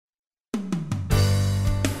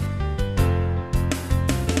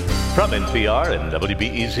From NPR and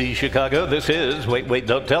WBEZ Chicago, this is Wait, Wait,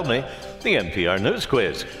 Don't Tell Me, the NPR News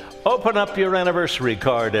Quiz. Open up your anniversary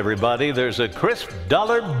card, everybody. There's a crisp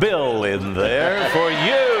dollar bill in there for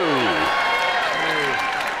you.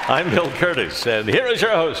 I'm Bill Curtis, and here is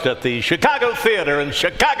your host at the Chicago Theater in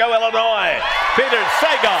Chicago, Illinois, Peter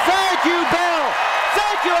Sagal. Thank you, Bill.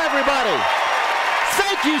 Thank you, everybody.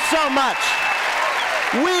 Thank you so much.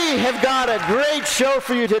 We have got a great show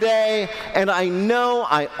for you today, and I know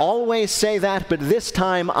I always say that, but this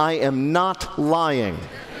time I am not lying.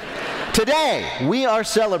 Today, we are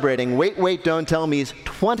celebrating Wait, Wait, Don't Tell Me's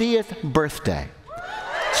 20th birthday.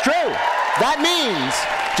 It's true. That means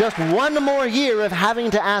just one more year of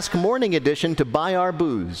having to ask Morning Edition to buy our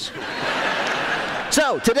booze.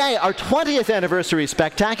 So, today, our 20th anniversary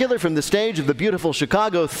spectacular from the stage of the beautiful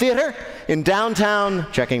Chicago Theater in downtown,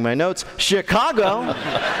 checking my notes, Chicago.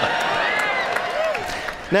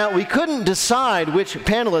 Now, we couldn't decide which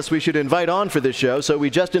panelists we should invite on for this show, so we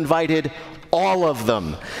just invited all of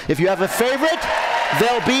them. If you have a favorite,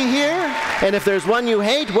 they'll be here. And if there's one you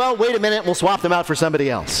hate, well, wait a minute, we'll swap them out for somebody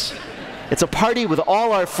else. It's a party with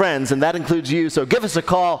all our friends, and that includes you, so give us a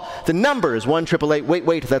call. The number is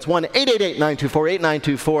 1-888-WAIT-WAIT. That's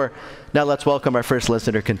 1-888-924-8924. Now let's welcome our first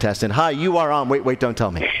listener contestant. Hi, you are on Wait, Wait, Don't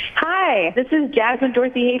Tell Me. Hi, this is Jasmine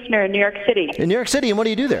Dorothy Hafner in New York City. In New York City, and what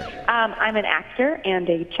do you do there? I'm an actor and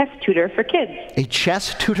a chess tutor for kids. A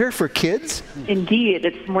chess tutor for kids? Indeed,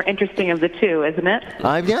 it's more interesting of the two, isn't it?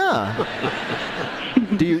 Yeah.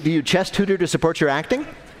 Do you chess tutor to support your acting?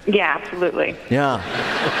 Yeah, absolutely. Yeah.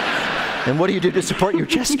 And what do you do to support your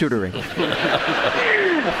chess tutoring?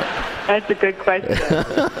 That's a good question.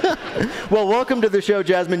 Well, welcome to the show,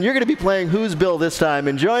 Jasmine. You're going to be playing Who's Bill this time.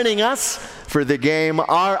 And joining us for the game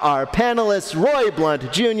are our panelists, Roy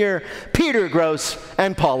Blunt Jr., Peter Grosz,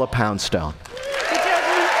 and Paula Poundstone.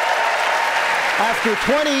 After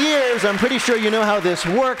 20 years, I'm pretty sure you know how this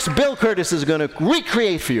works. Bill Curtis is going to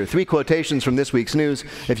recreate for you 3 quotations from this week's news.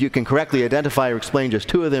 If you can correctly identify or explain just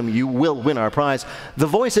 2 of them, you will win our prize, the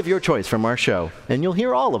voice of your choice from our show. And you'll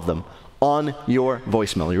hear all of them on your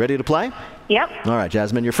voicemail. You ready to play? Yep. All right,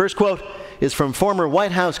 Jasmine, your first quote is from former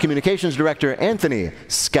White House Communications Director Anthony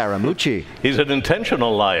Scaramucci. He's an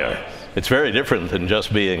intentional liar. It's very different than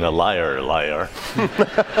just being a liar.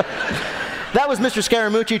 That was Mr.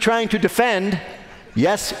 Scaramucci trying to defend,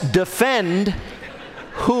 yes, defend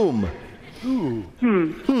whom?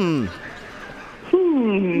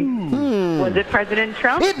 Was it President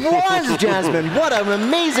Trump? It was, Jasmine. What an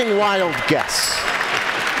amazing, wild guess.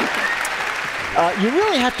 You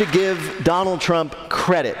really have to give Donald Trump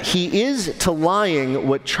credit. He is to lying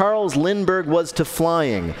what Charles Lindbergh was to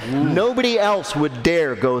flying. Nobody else would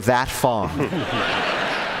dare go that far.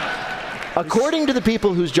 According to the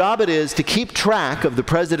people whose job it is to keep track of the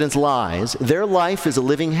president's lies, their life is a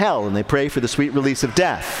living hell, and they pray for the sweet release of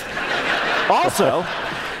death. Also,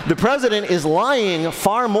 the president is lying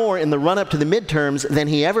far more in the run-up to the midterms than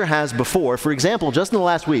he ever has before. For example, just in the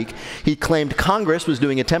last week, he claimed Congress was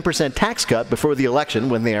doing a 10% tax cut before the election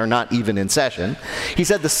when they are not even in session. He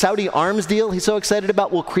said the Saudi arms deal he's so excited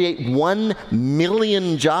about will create 1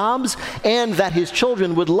 million jobs, and that his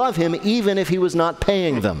children would love him even if he was not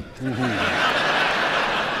paying them.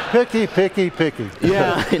 Picky, picky, picky.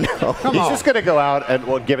 Yeah, I know. He's just going to go out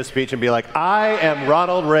and give a speech and be like, I am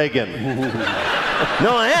Ronald Reagan.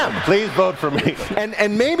 No, I am. Please vote for me.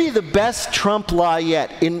 And maybe the best Trump lie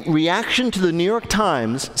yet, in reaction to the New York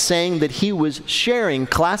Times saying that he was sharing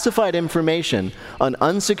classified information on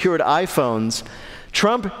unsecured iPhones,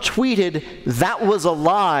 Trump tweeted, "That was a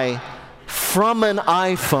lie from an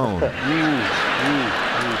iPhone."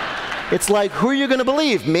 It's like, who are you going to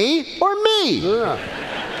believe, me or me? Yeah.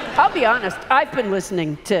 I'll be honest, I've been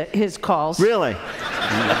listening to his calls. Really?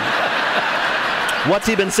 What's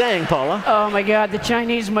he been saying, Paula? Oh my God, the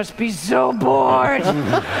Chinese must be so bored.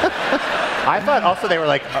 I thought also they were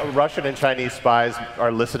like Russian and Chinese spies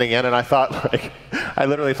are listening in, and I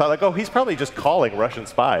literally thought oh, he's probably just calling Russian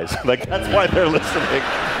spies. Like, that's why they're listening.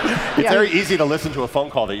 It's very easy to listen to a phone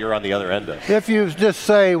call that you're on the other end of. If you just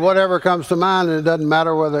say whatever comes to mind and it doesn't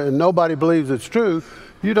matter whether, and nobody believes it's true,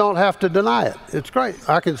 you don't have to deny it. It's great.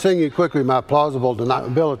 I can sing you quickly my plausible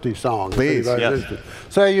deniability song. Please, yes.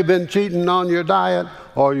 Say you've been cheating on your diet,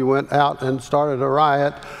 or you went out and started a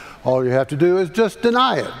riot. All you have to do is just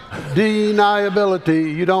deny it.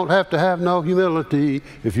 Deniability. You don't have to have no humility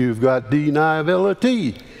if you've got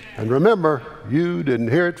deniability. And remember, you didn't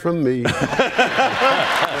hear it from me.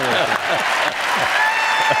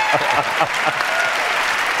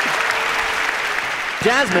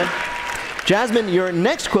 Jasmine, your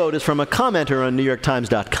next quote is from a commenter on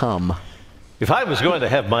NewYorkTimes.com. If I was going to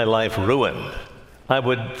have my life ruined, I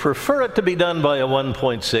would prefer it to be done by a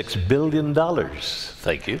 $1.6 billion.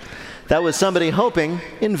 Thank you. That was somebody hoping,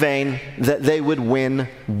 in vain, that they would win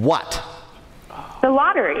what? The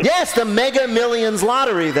lottery. Yes, the Mega Millions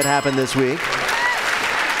lottery that happened this week.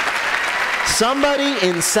 Somebody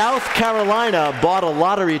in South Carolina bought a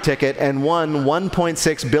lottery ticket and won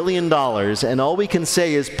 $1.6 billion. And all we can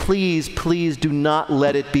say is, please, please do not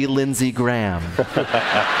let it be Lindsey Graham.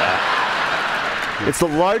 It's the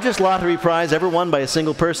largest lottery prize ever won by a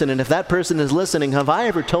single person. And if that person is listening, have I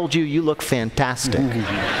ever told you you look fantastic?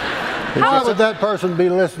 How would that person be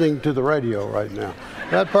listening to the radio right now?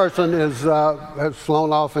 That person has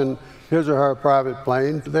flown off in his or her private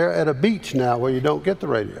plane. They're at a beach now where you don't get the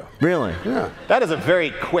radio. Really? Yeah. That is a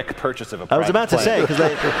very quick purchase of a private I was about to plane. say, because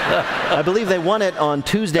I believe they won it on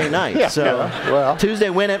Tuesday night. Well. Tuesday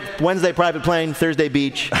win it, Wednesday private plane, Thursday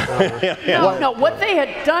beach. No, what they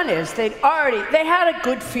had done is they had a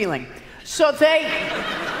good feeling. So they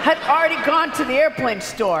had already gone to the airplane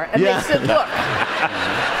store and they said, look,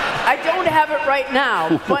 I don't have it right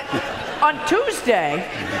now, but on Tuesday,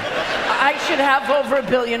 I should have over $1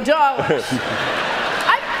 billion. I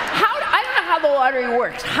don't know how the lottery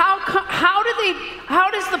works. How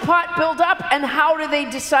does the pot build up, and how do they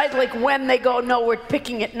decide, like, when they go, no, we're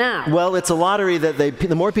picking it now? Well, it's a lottery that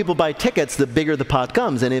the more people buy tickets, the bigger the pot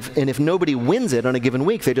comes. And if nobody wins it on a given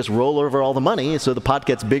week, they just roll over all the money, so the pot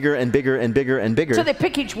gets bigger and bigger and bigger and bigger. So they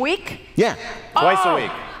pick each week? Yeah. Twice a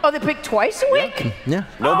week. Oh, they pick twice a week? Yeah.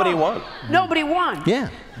 Nobody won. Nobody won? Yeah.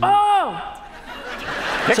 Oh.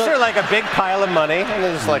 Picture like a big pile of money, and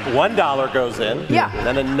there's like $1 goes in, Yeah. and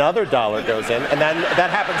then another $1 goes in, and then that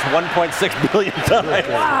happens 1.6 billion times.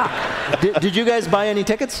 Wow. Did you guys buy any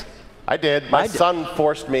tickets? I did. My son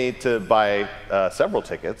forced me to buy several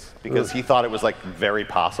tickets because he thought it was like very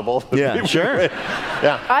possible. Yeah, sure.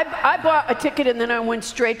 Yeah. I bought a ticket and then I went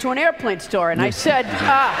straight to an airplane store and I said,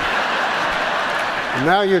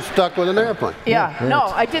 Now you're stuck with an airplane.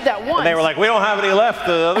 no, I did that once. And they were like, we don't have any left.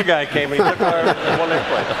 The other guy came and he took our one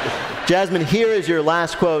airplane. Jasmine, here is your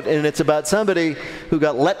last quote, and it's about somebody who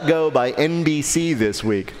got let go by NBC this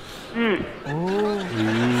week. Who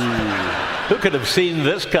could have seen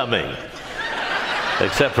this coming?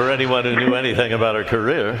 Except for anyone who knew anything about her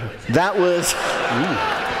career. That was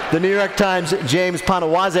the New York Times' James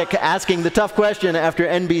Poniewozik asking the tough question after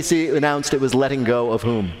NBC announced it was letting go of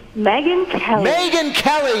whom? Megyn Kelly. Megyn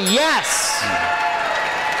Kelly, yes!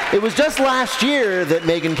 It was just last year that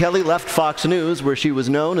Megyn Kelly left Fox News, where she was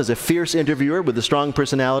known as a fierce interviewer with a strong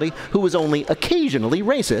personality who was only occasionally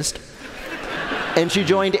racist. And she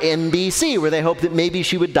joined NBC, where they hoped that maybe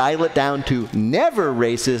she would dial it down to never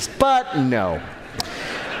racist, but no.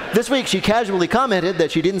 This week, she casually commented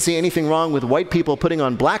that she didn't see anything wrong with white people putting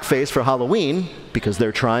on blackface for Halloween because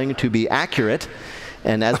they're trying to be accurate.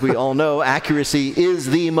 And as we all know, accuracy is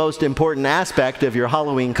the most important aspect of your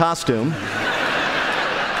Halloween costume.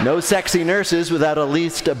 No sexy nurses without at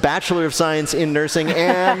least a Bachelor of Science in Nursing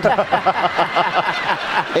and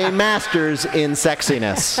a Master's in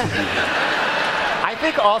Sexiness. I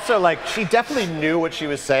think also, like, she definitely knew what she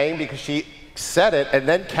was saying because she said it and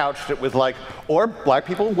then couched it with, like, or black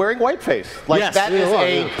people wearing whiteface. Like, yes, that is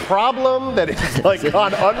a problem that is, like,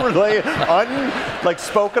 gone unrelated, like,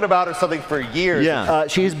 spoken about or something for years. Yeah.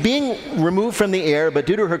 She's being removed from the air, but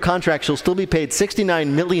due to her contract, she'll still be paid $69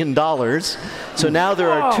 million. So now there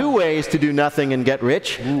are two ways to do nothing and get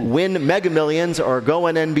rich. Win Mega Millions or go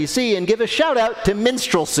on NBC and give a shout out to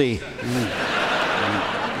minstrelsy.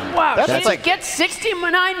 Wow, That's she like- gets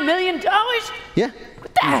 $69 million? Yeah.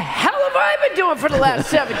 What the hell have I been doing for the last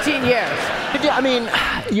 17 years? I mean,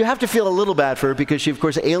 you have to feel a little bad for her because she, of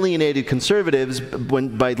course, alienated conservatives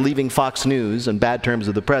by leaving Fox News on bad terms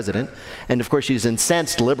with the president. And, of course, she's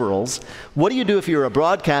incensed liberals. What do you do if you're a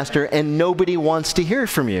broadcaster and nobody wants to hear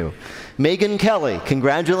from you? Megyn Kelly,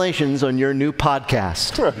 congratulations on your new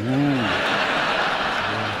podcast.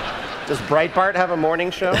 Does Breitbart have a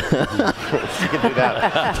morning show? She can do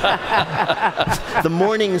that. The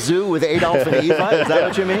Morning Zoo with Adolf and Eva, is that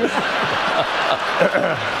what you mean?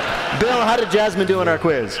 Bill, how did Jasmine do in our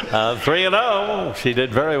quiz? 3-0. She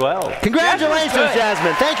did very well. Congratulations,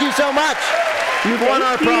 Jasmine. Thank you so much. You've won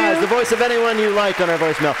our prize, the voice of anyone you like on our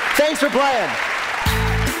voicemail. Thanks for playing.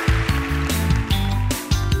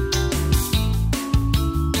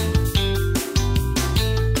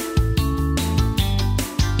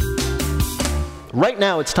 Right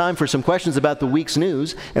now, it's time for some questions about the week's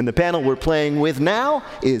news, and the panel we're playing with now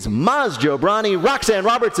is Maz Jobrani, Roxanne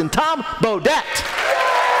Roberts, and Tom Bodette.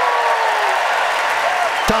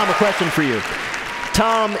 Tom, a question for you.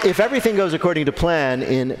 Tom, if everything goes according to plan,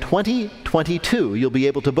 in 2022, you'll be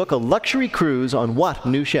able to book a luxury cruise on what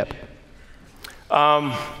new ship?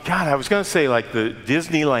 God, I was going to say like the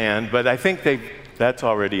Disneyland, but I think that's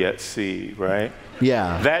already at sea, right?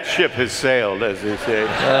 Yeah. That ship has sailed, as they say.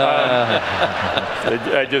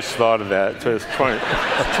 I just thought of that. So it's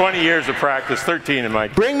 20 years of practice, 13 in my...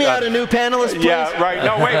 Bring me out a new panelist, please. Yeah, right.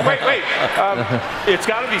 No, wait. It's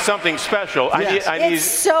got to be something special. Yes. It's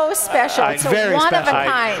so special. It's very one special. of a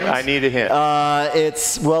kind. I need a hint.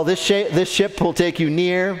 This ship will take you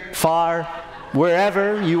near, far,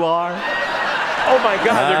 wherever you are. Oh my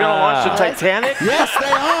God, they're going to launch the Titanic? Yes,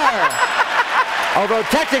 they are. Although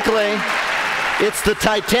technically, it's the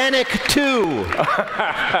Titanic 2.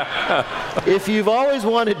 If you've always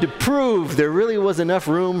wanted to prove there really was enough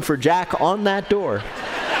room for Jack on that door,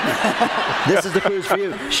 this is the cruise for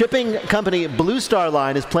you. Shipping company Blue Star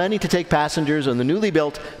Line is planning to take passengers on the newly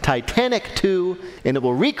built Titanic 2, and it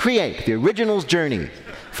will recreate the original's journey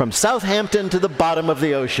from Southampton to the bottom of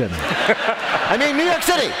the ocean. I mean, New York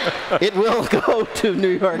City. It will go to New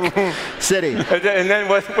York City. And then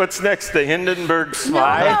what's next? The Hindenburg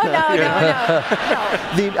slide? No.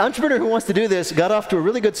 The entrepreneur who wants to do this got off to a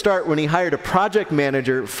really good start when he hired a project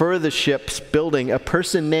manager for the ship's building, a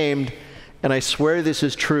person named, and I swear this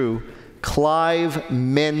is true, Clive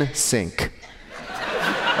Mensink.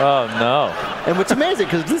 Oh, no. And what's amazing,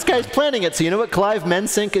 because this guy's planning it, so you know what Clive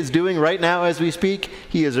Mensink is doing right now as we speak?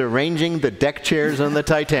 He is arranging the deck chairs on the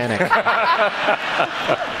Titanic.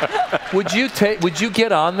 Would you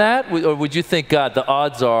get on that, or would you think, God, the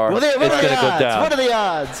odds are it's going to go down? What are the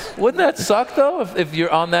odds? Wouldn't that suck, though, if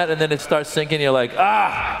you're on that and then it starts sinking, you're like, come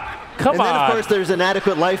on. And then, of course, there's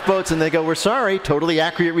inadequate lifeboats, and they go, we're sorry, totally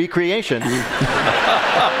accurate recreation.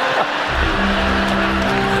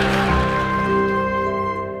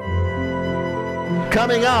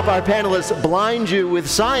 Coming up, our panelists blind you with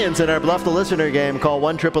science in our Bluff the Listener game. Call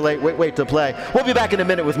 1-888-WAIT-WAIT to play. We'll be back in a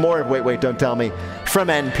minute with more of Wait, Wait, Don't Tell Me from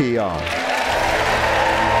NPR.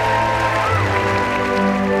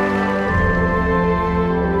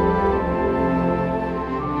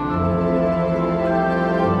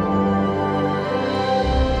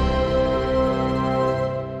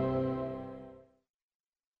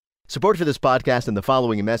 Support for this podcast and the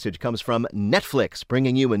following message comes from Netflix,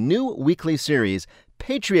 bringing you a new weekly series,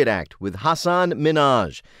 Patriot Act, with Hasan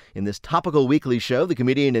Minhaj. In this topical weekly show, the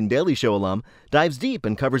comedian and Daily Show alum dives deep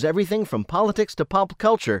and covers everything from politics to pop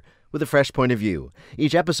culture with a fresh point of view.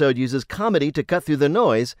 Each episode uses comedy to cut through the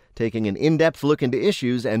noise, taking an in-depth look into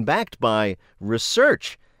issues and backed by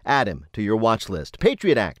research. Add him to your watch list.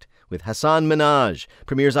 Patriot Act with Hasan Minhaj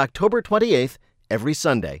premieres October 28th, every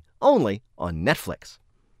Sunday, only on Netflix.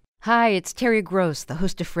 Hi, it's Terry Gross, the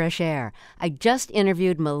host of Fresh Air. I just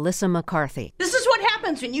interviewed Melissa McCarthy. This is what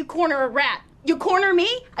happens when you corner a rat. You corner me,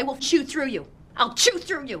 I will chew through you. I'll chew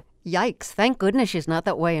through you. Yikes, thank goodness she's not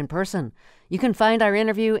that way in person. You can find our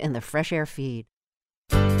interview in the Fresh Air feed.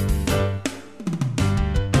 From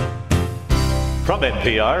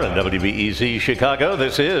NPR and WBEZ Chicago,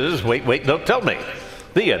 this is Wait, Wait, Don't Tell Me,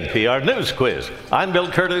 the NPR News Quiz. I'm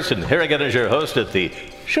Bill Curtis, and here again is your host at the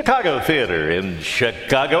Chicago Theater in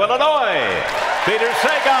Chicago, Illinois, Peter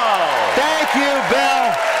Sagal. Thank you,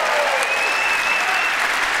 Bill.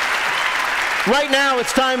 Right now,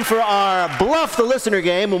 it's time for our Bluff the Listener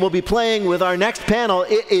game, and we'll be playing with our next panel.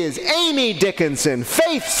 It is Amy Dickinson,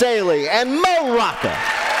 Faith Salie, and Mo Rocca.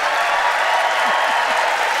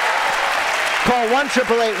 Call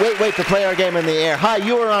 1-888-WAIT-WAIT to play our game in the air. Hi,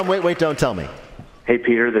 you are on Wait, Wait, Don't Tell Me. Hey,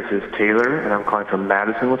 Peter, this is Taylor, and I'm calling from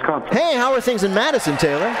Madison, Wisconsin. Hey, how are things in Madison,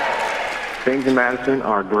 Taylor? Things in Madison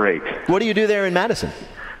are great. What do you do there in Madison?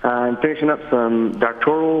 I'm finishing up some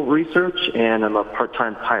doctoral research, and I'm a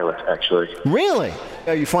part-time pilot, actually. Really?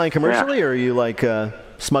 Are you flying commercially, or are you, like,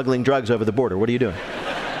 smuggling drugs over the border? What are you doing?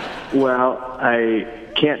 Well, I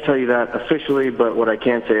can't tell you that officially, but what I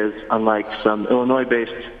can say is, unlike some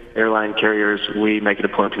Illinois-based airline carriers, we make it a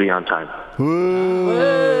point to be on time.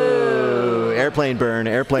 Woo! Airplane burn,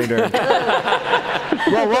 airplane burn.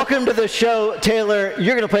 Well, welcome to the show, Taylor.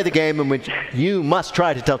 You're going to play the game in which you must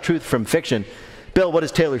try to tell truth from fiction. Bill, what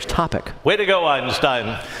is Taylor's topic? Way to go,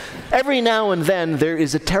 Einstein. Every now and then, there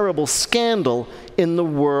is a terrible scandal in the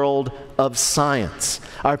world of science.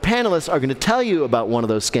 Our panelists are going to tell you about one of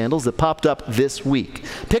those scandals that popped up this week.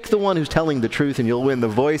 Pick the one who's telling the truth, and you'll win the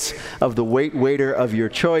voice of the wait waiter of your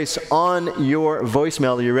choice on your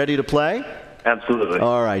voicemail. Are you ready to play? Absolutely.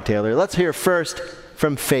 All right, Taylor. Let's hear first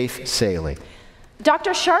from Faith Salie.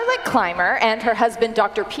 Dr. Charlotte Clymer and her husband,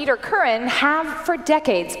 Dr. Peter Curran, have for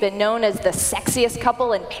decades been known as the sexiest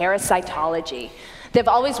couple in parasitology. They've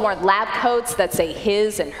always worn lab coats that say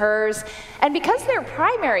his and hers, and because their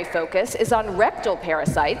primary focus is on rectal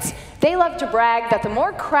parasites, they love to brag that the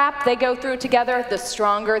more crap they go through together, the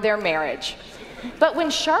stronger their marriage. But when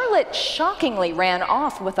Charlotte shockingly ran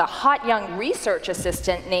off with a hot young research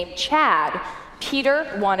assistant named Chad,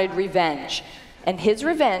 Peter wanted revenge. And his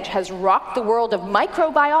revenge has rocked the world of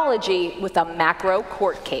microbiology with a macro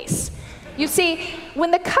court case. You see, when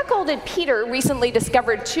the cuckolded Peter recently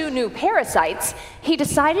discovered 2 new parasites, he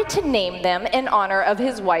decided to name them in honor of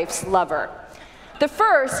his wife's lover. The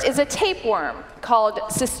first is a tapeworm called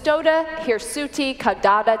Cystota hirsuti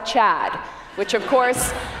caudata Chad, which of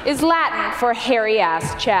course is Latin for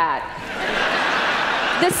hairy-ass Chad.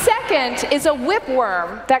 The second is a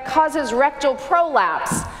whipworm that causes rectal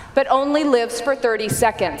prolapse, but only lives for 30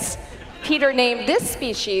 seconds. Peter named this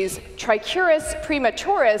species Trichuris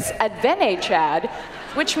prematuris advene Chad,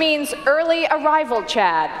 which means early arrival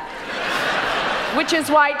Chad, which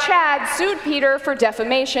is why Chad sued Peter for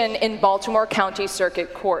defamation in Baltimore County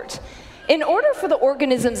Circuit Court. In order for the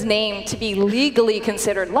organism's name to be legally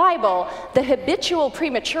considered libel, the habitual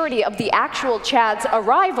prematurity of the actual Chad's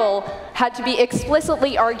arrival had to be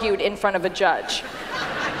explicitly argued in front of a judge.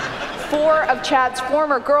 4 of Chad's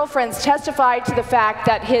former girlfriends testified to the fact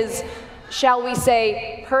that his, shall we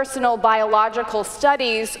say, personal biological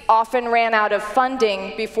studies often ran out of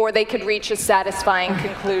funding before they could reach a satisfying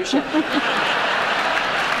conclusion.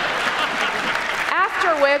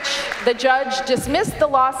 After which, the judge dismissed the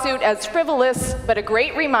lawsuit as frivolous, but a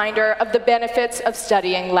great reminder of the benefits of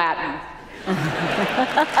studying Latin.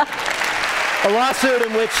 A lawsuit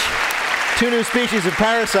in which 2 new species of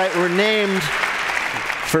parasite were named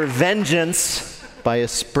for vengeance by a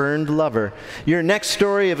spurned lover. Your next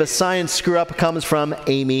story of a science screw-up comes from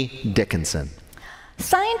Amy Dickinson.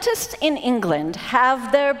 Scientists in England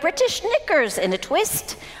have their British knickers in a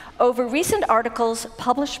twist over recent articles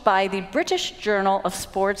published by the British Journal of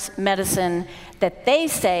Sports Medicine that they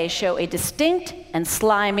say show a distinct and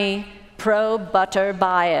slimy pro-butter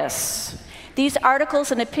bias. These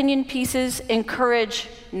articles and opinion pieces encourage,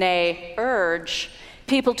 nay, urge,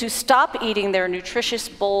 people to stop eating their nutritious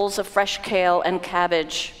bowls of fresh kale and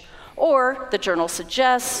cabbage. Or, the journal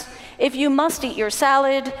suggests, if you must eat your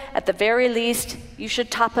salad, at the very least, you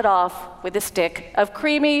should top it off with a stick of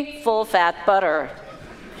creamy, full-fat butter.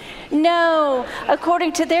 No,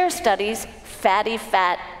 according to their studies, fatty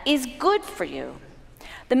fat is good for you.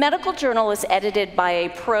 The medical journal is edited by a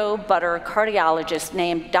pro-butter cardiologist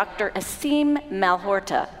named Dr. Asim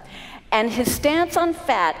Malhotra, and his stance on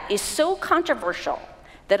fat is so controversial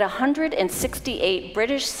that 168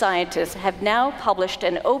 British scientists have now published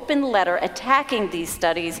an open letter attacking these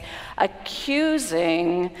studies,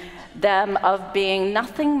 accusing them of being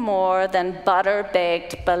nothing more than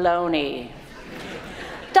butter-baked baloney.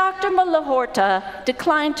 Dr. Malhotra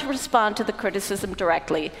declined to respond to the criticism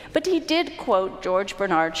directly, but he did quote George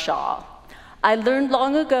Bernard Shaw. "I learned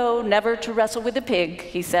long ago never to wrestle with a pig,"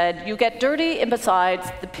 he said. "You get dirty, and besides,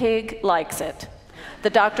 the pig likes it." The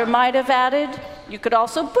doctor might have added, "You could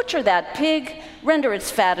also butcher that pig, render its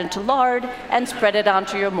fat into lard, and spread it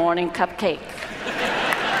onto your morning cupcake."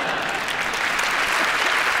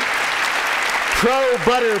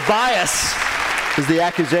 Pro-butter bias is the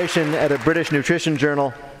accusation at a British nutrition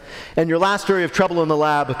journal. And your last story of trouble in the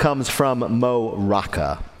lab comes from Mo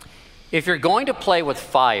Rocca. If you're going to play with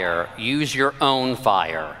fire, use your own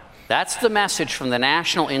fire. That's the message from the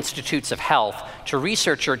National Institutes of Health to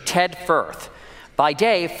researcher Ted Firth. By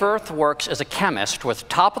day, Firth works as a chemist with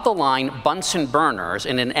top-of-the-line Bunsen burners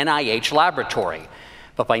in an NIH laboratory.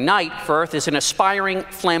 But by night, Firth is an aspiring,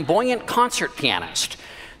 flamboyant concert pianist.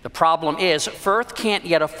 The problem is, Firth can't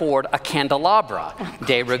yet afford a candelabra,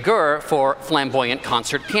 de rigueur for flamboyant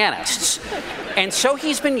concert pianists. And so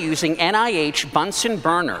he's been using NIH Bunsen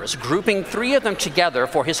burners, grouping 3 of them together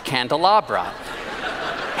for his candelabra.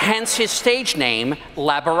 Hence his stage name,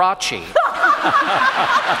 Labarachi.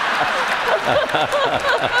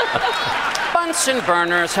 Bunsen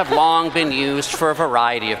burners have long been used for a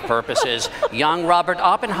variety of purposes. Young Robert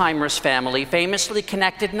Oppenheimer's family famously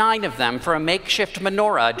connected 9 of them for a makeshift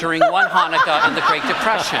menorah during one Hanukkah in the Great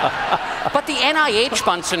Depression. But the NIH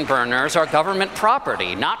Bunsen burners are government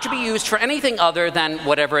property, not to be used for anything other than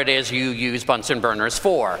whatever it is you use Bunsen burners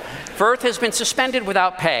for. Firth has been suspended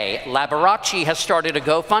without pay. Labarachi has started a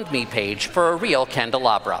GoFundMe page for a real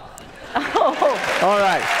candelabra. Oh. All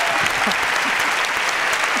right.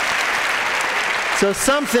 So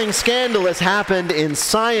something scandalous happened in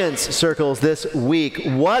science circles this week.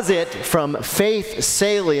 Was it from Faith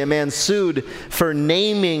Saley, a man sued for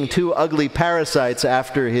naming 2 ugly parasites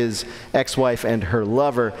after his ex-wife and her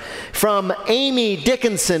lover? From Amy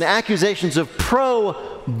Dickinson, accusations of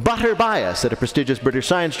pro-butter bias at a prestigious British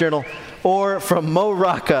science journal? Or from Mo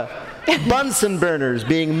Rocca, Bunsen burners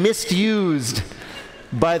being misused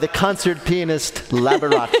by the concert pianist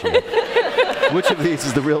Labarachi? Which of these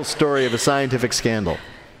is the real story of a scientific scandal?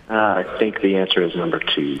 I think the answer is number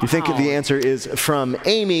 2. You think the answer is from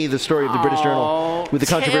Amy, the story of the British Journal, with the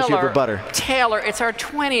controversy over butter? Taylor, it's our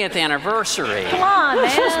 20th anniversary. Come on,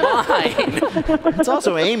 man. It's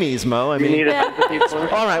also Amy's, Mo. I mean, need a sympathy for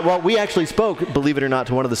it? all right, well, we actually spoke, believe it or not,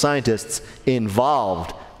 to one of the scientists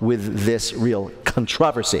involved with this real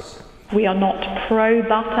controversy. We are not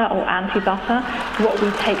pro-butter or anti-butter. What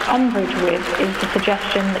we take umbrage with is the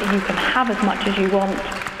suggestion that you can have as much as you want.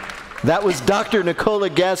 That was Dr. Nicola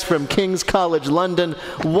Guess from King's College London,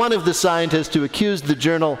 one of the scientists who accused the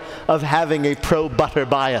Journal of having a pro-butter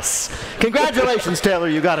bias. Congratulations, Taylor,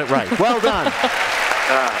 you got it right. Well done.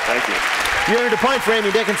 Thank you. You earned a point for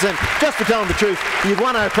Amy Dickinson just for telling the truth. You've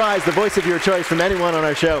won our prize, the voice of your choice, from anyone on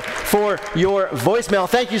our show for your voicemail.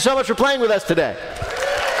 Thank you so much for playing with us today.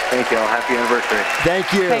 Thank you all. Happy anniversary.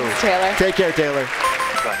 Thank you. Thanks, Taylor. Take care, Taylor.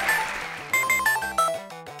 Bye.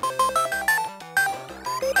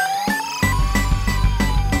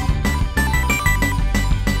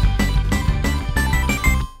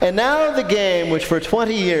 And now the game which for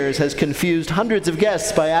 20 years has confused hundreds of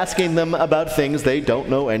guests by asking them about things they don't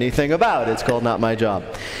know anything about. It's called Not My Job.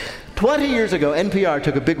 20 years ago, NPR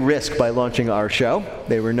took a big risk by launching our show.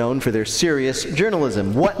 They were known for their serious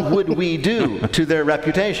journalism. What would we do to their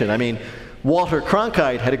reputation? I mean, Walter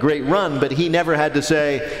Cronkite had a great run, but he never had to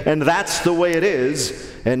say, "And that's the way it is."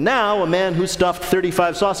 And now, a man who stuffed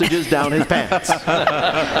 35 sausages down his pants.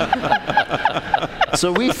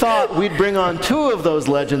 So we thought we'd bring on 2 of those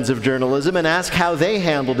legends of journalism and ask how they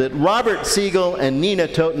handled it. Robert Siegel and Nina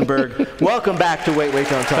Totenberg, welcome back to Wait, Wait,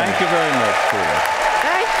 Don't Tell Me. Thank you very much, Peter.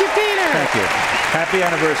 Thank you, Peter. Thank you. Happy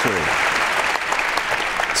anniversary.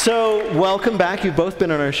 So, welcome back. You've both been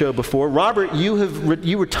on our show before. Robert,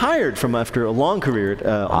 you retired from after a long career at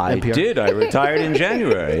NPR. I did. I retired in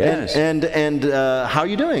January, yes. And how are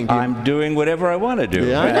you doing? I'm doing whatever I want to do.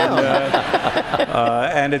 Yeah, I know.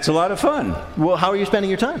 And it's a lot of fun. Well, how are you spending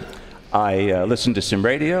your time? I listen to some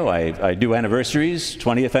radio. I do anniversaries,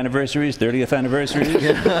 20th anniversaries, 30th anniversaries,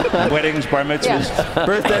 weddings, bar mitzvahs,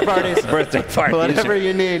 birthday parties, whatever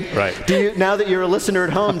you need. Right. Do you, now that you're a listener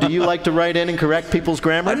at home, do you like to write in and correct people's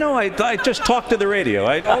grammar? No, I just talk to the radio.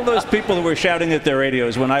 All those people who were shouting at their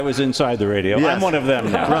radios when I was inside the radio, yes. I'm one of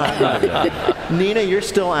them now. Right. Nina, you're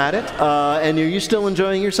still at it, and are you still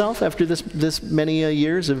enjoying yourself after this many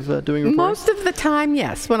years of doing reporting? Most of the time,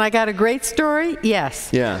 yes. When I got a great story, yes.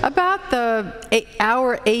 Yeah. About the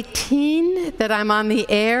hour 18 that I'm on the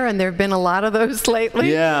air, and there have been a lot of those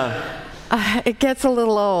lately. Yeah. It gets a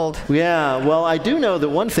little old. Yeah, well, I do know that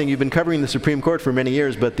one thing, you've been covering the Supreme Court for many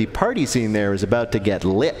years, but the party scene there is about to get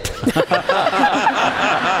lit.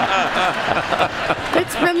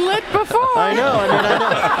 It's been lit before. I know.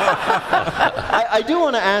 I do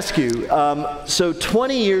want to ask you, so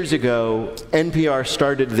 20 years ago, NPR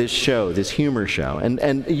started this show, this humor show,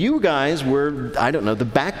 and you guys were, I don't know, the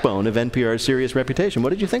backbone of NPR's serious reputation.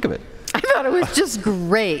 What did you think of it? I thought it was just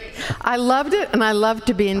great. I loved it, and I loved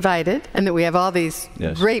to be invited, and that we have all these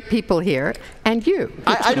great people here, and you.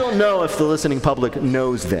 I don't know if the listening public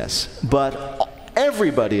knows this, but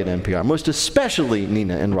everybody at NPR, most especially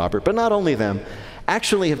Nina and Robert, but not only them,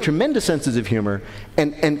 actually have tremendous senses of humor,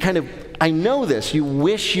 and kind of, I know this, you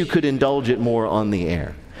wish you could indulge it more on the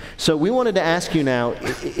air. So we wanted to ask you now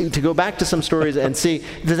to go back to some stories and see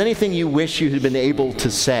if there's anything you wish you had been able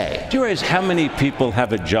to say. Do you realize how many people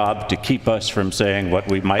have a job to keep us from saying what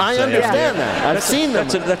we might say? I understand that. I've seen them.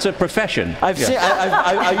 That's a profession. I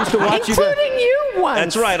used to watch you. Including you once.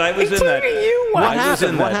 That's right. I was in that. Including you once. What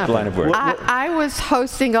happened? What happened? Line of work. I was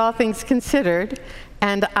hosting All Things Considered,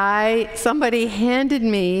 and somebody handed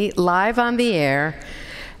me live on the air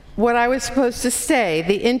what I was supposed to say,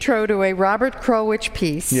 the intro to a Robert Krulwich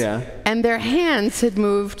piece, and their hands had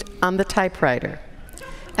moved on the typewriter.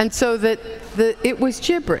 And so it was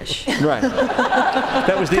gibberish. Right.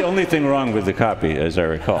 That was the only thing wrong with the copy, as I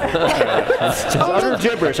recall. It's utter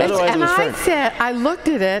gibberish, otherwise it was French. I looked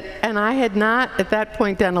at it, and I had not, at that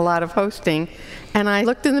point, done a lot of hosting, and I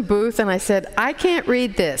looked in the booth, and I said, I can't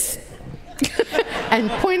read this. And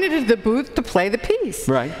pointed at the booth to play the piece.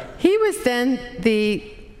 Right. He was then the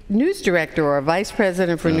news director or vice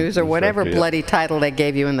president for news or whatever bloody title they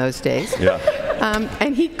gave you in those days. Yeah.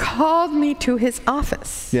 And he called me to his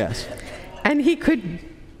office. Yes. And he could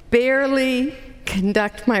barely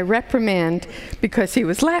conduct my reprimand because he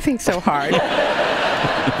was laughing so hard.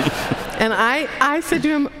 And I said to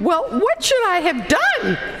him, well, what should I have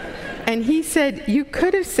done? And he said, you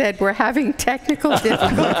could have said, we're having technical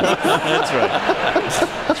difficulties. That's right.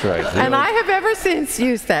 That's right. And I have ever since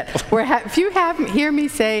used that. If you hear me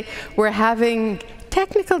say, we're having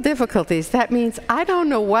technical difficulties. That means I don't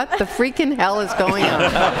know what the freaking hell is going on.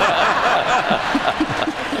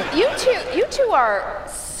 You two are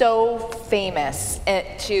so famous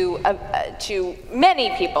to many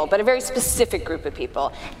people, but a very specific group of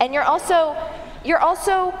people. And you're also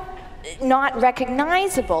not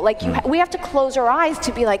recognizable. Like we have to close our eyes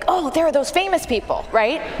to be like, oh, there are those famous people,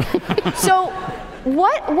 right? So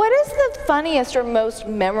what is the funniest or most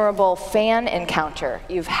memorable fan encounter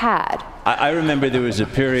you've had? I remember there was a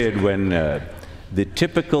period when the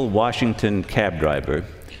typical Washington cab driver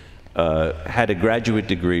had a graduate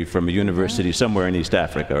degree from a university somewhere in East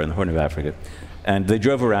Africa or in the Horn of Africa. And they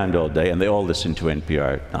drove around all day, and they all listened to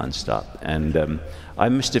NPR nonstop. And I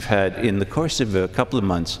must have had, in the course of a couple of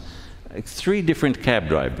months, 3 different cab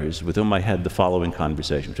drivers with whom I had the following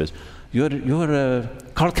conversation, which was, you're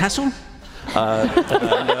Carl Castle? I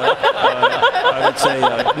would say,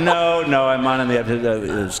 no, I'm on the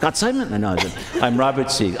episode. Scott Simon? No, I'm Robert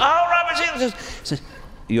Siegel. Oh, Robert Siegel! Says,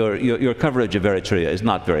 your coverage of Eritrea is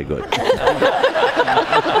not very good.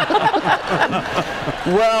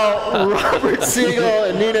 Well, Robert Siegel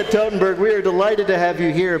and Nina Totenberg, we are delighted to have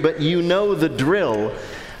you here, but you know the drill.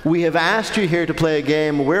 We have asked you here to play a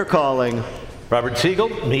game we're calling Robert Siegel,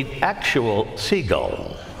 meet actual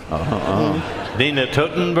seagull. Nina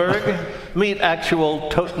Totenberg, meet actual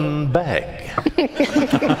Toten bag.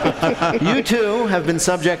 You two have been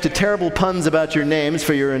subject to terrible puns about your names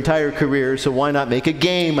for your entire career, so why not make a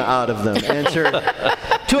game out of them? Answer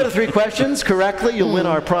 2 out of 3 questions correctly. You'll win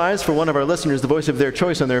our prize for one of our listeners, the voice of their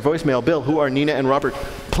choice on their voicemail. Bill, who are Nina and Robert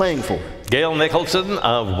playing for? Gail Nicholson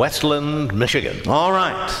of Westland, Michigan. All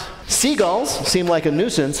right. Seagulls seem like a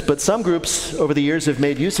nuisance, but some groups over the years have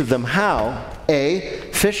made use of them. How? A,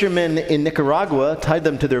 fishermen in Nicaragua tied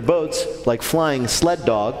them to their boats like flying sled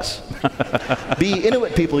dogs. B,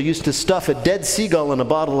 Inuit people used to stuff a dead seagull in a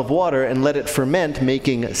bottle of water and let it ferment,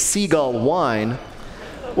 making seagull wine.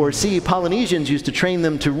 Or C, Polynesians used to train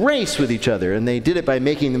them to race with each other, and they did it by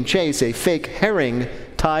making them chase a fake herring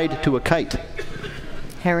tied to a kite.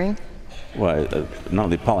 Herring? Well, not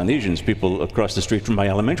only Polynesians, people across the street from my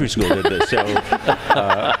elementary school did this, so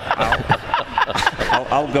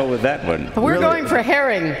I'll go with that one. We're going for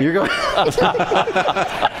herring. You're going.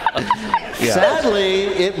 Yeah. Sadly,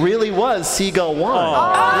 it really was seagull wine.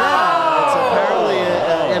 Yeah, it's apparently,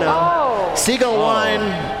 seagull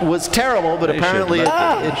wine was terrible, but apparently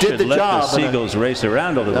it did the job. The seagulls race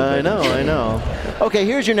around a little bit. I know. Okay,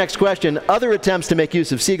 here's your next question. Other attempts to make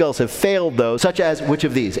use of seagulls have failed, though, such as which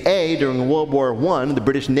of these? A, during World War I, the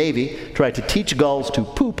British Navy tried to teach gulls to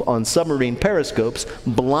poop on submarine periscopes,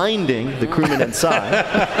 blinding the crewmen inside.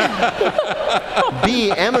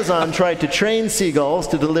 B, Amazon tried to train seagulls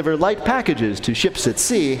to deliver light packages to ships at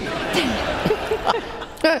sea.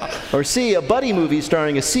 Or C, a buddy movie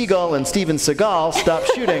starring a seagull and Steven Seagal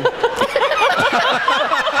stopped shooting.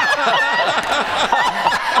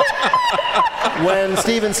 When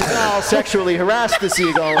Steven Seagal sexually harassed the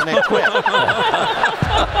seagull and it quit.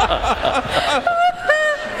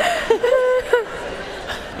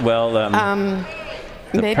 Well, the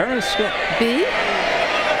maybe periscope. B?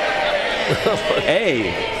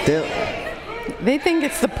 A. They think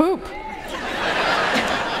it's the poop.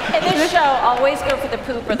 In this show, always go for the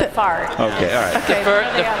poop or the fart. Okay, all right. Okay.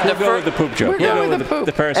 We'll go with the poop joke. We're going with the poop.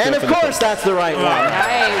 The periscope And of course, that's the right one.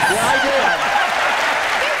 Nice.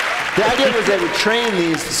 The idea was they would train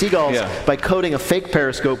these seagulls by coating a fake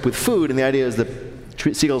periscope with food, and the idea is the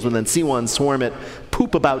seagulls would then see one, swarm it,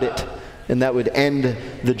 poop about it, and that would end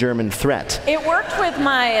the German threat. It worked with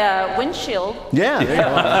my windshield. Yeah, there you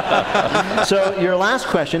go. So your last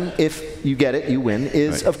question, if you get it, you win,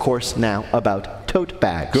 is of course now about tote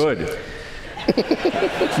bags. Good.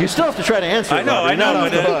 You still have to try to answer it. I know.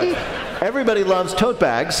 Everybody loves tote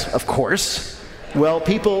bags, of course. Well,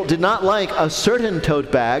 people did not like a certain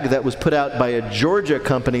tote bag that was put out by a Georgia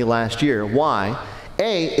company last year. Why?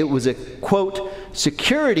 A, it was a, quote,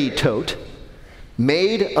 security tote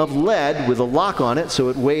made of lead with a lock on it, so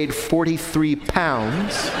it weighed 43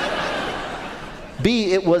 pounds.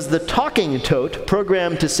 B, it was the talking tote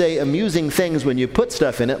programmed to say amusing things when you put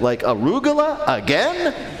stuff in it, like arugula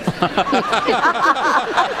again?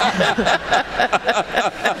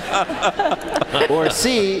 Or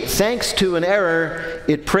C, thanks to an error,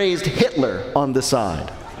 it praised Hitler on the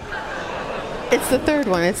side. It's the third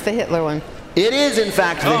one. It's the Hitler one. It is, in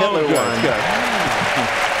fact, the Hitler one.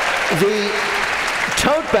 The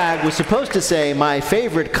tote bag was supposed to say, my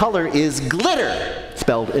favorite color is glitter,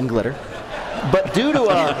 spelled in glitter. But due to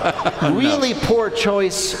a really poor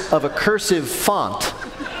choice of a cursive font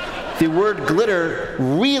the word glitter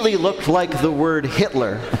really looked like the word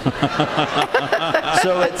Hitler.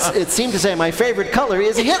 So it seemed to say, my favorite color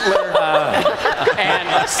is Hitler,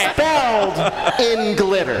 and spelled in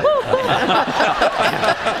glitter. Bill,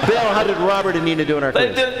 how did Robert and Nina do in our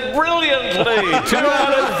quiz? They did brilliantly. 2 out of 3. 2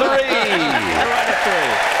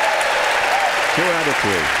 out of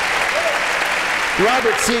 3.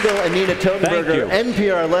 Robert Siegel and Nina Totenberger,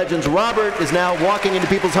 NPR legends. Robert is now walking into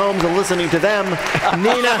people's homes and listening to them.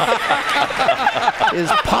 Nina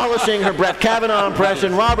is polishing her Brett Kavanaugh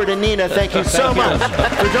impression. Robert and Nina, thank you so much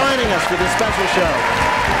for joining us for this special show.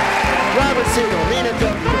 Robert Siegel, Nina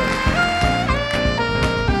Totenberger.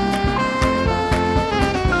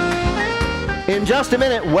 In just a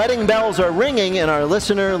minute, wedding bells are ringing in our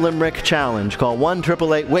Listener Limerick Challenge. Call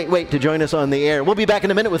 1-888-WAIT-WAIT to join us on the air. We'll be back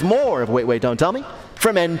in a minute with more of Wait, Wait, Don't Tell Me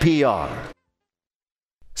from NPR.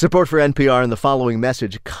 Support for NPR and the following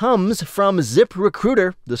message comes from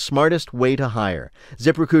ZipRecruiter, the smartest way to hire.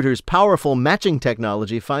 ZipRecruiter's powerful matching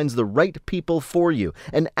technology finds the right people for you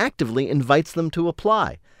and actively invites them to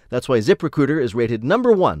apply. That's why ZipRecruiter is rated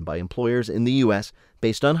 #1 by employers in the U.S.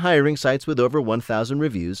 based on hiring sites with over 1,000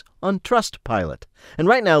 reviews on Trustpilot. And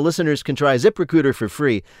right now, listeners can try ZipRecruiter for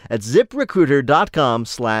free at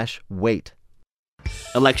ZipRecruiter.com/wait.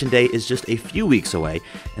 Election Day is just a few weeks away,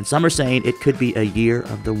 and some are saying it could be a year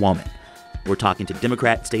of the woman. We're talking to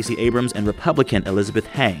Democrat Stacey Abrams and Republican Elizabeth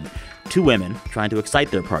Heng, 2 women trying to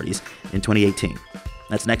excite their parties in 2018.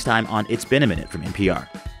 That's next time on It's Been a Minute from NPR.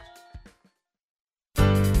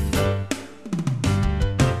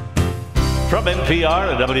 From NPR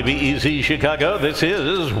and WBEZ Chicago, this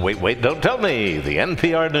is Wait, Wait, Don't Tell Me, the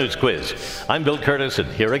NPR News Quiz. I'm Bill Curtis,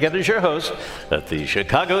 and here again is your host at the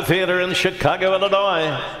Chicago Theater in Chicago,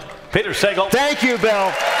 Illinois, Peter Sagal. Thank you,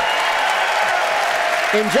 Bill.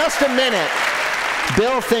 In just a minute,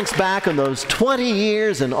 Bill thinks back on those 20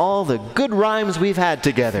 years and all the good rhymes we've had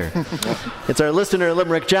together. It's our Listener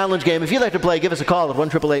Limerick Challenge game. If you'd like to play, give us a call at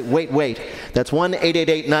 1-888-WAIT-WAIT. That's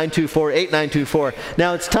 1-888-924-8924.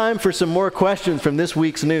 Now it's time for some more questions from this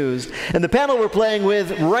week's news. And the panel we're playing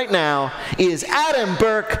with right now is Adam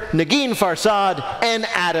Burke, Negin Farsad, and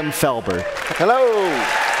Adam Felber. Hello.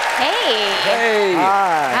 Hey. Hey.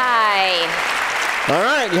 Hi. All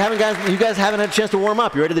right, you guys haven't had a chance to warm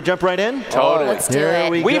up. You ready to jump right in? Totally. Let's do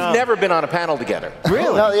it. We've never been on a panel together.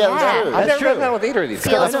 Really? No, yeah, that's true. I've never That's been on a true. panel with either of these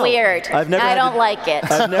guys. Feels weird. I don't like it.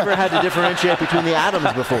 I've never had to differentiate between the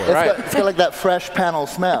atoms before. It's got like that fresh panel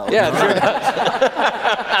smell. Yeah, it sure does.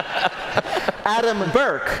 Adam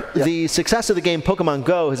Burke, the success of the game Pokemon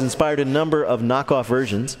Go has inspired a number of knockoff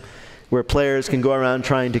versions where players can go around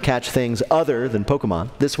trying to catch things other than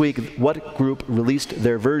Pokemon. This week, what group released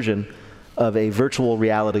their version of a virtual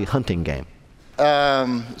reality hunting game?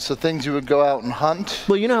 So things you would go out and hunt?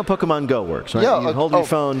 Well, you know how Pokemon Go works, right? Yeah, you hold your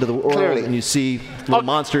phone to the world clearly. and you see little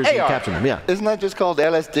monsters and you capture them. Yeah. Isn't that just called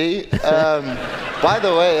LSD? By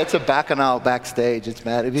the way, it's a bacchanal backstage. It's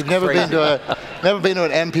mad. If you've never been to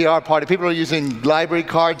an NPR party, people are using library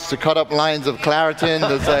cards to cut up lines of Claritin.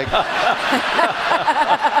 There's like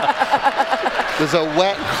there's a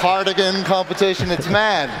wet cardigan competition. It's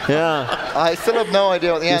mad. Yeah. I still have no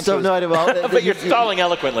idea what the answer is. You still have no idea. Well, but you're stalling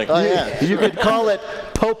eloquently. Oh, yeah. You could call it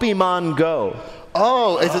Pokemon Go.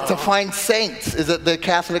 Oh, is it to find saints? Is it the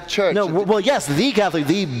Catholic Church? No, well, yes, the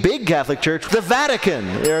big Catholic Church, the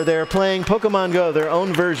Vatican. They're playing Pokemon Go, their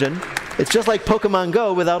own version. It's just like Pokemon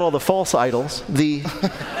Go without all the false idols.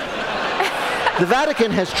 The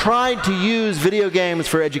Vatican has tried to use video games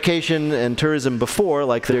for education and tourism before,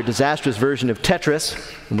 like their disastrous version of Tetris,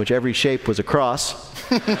 in which every shape was a cross.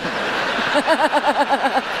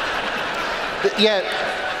 Yeah.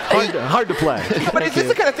 Hard to play. But is this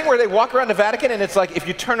the kind of thing where they walk around the Vatican and it's like if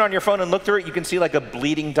you turn on your phone and look through it, you can see like a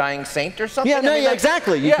bleeding, dying saint or something? Yeah, no, I mean,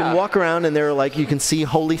 exactly. You can walk around and they're like, you can see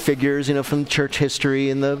holy figures, from church history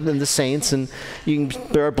and the saints, and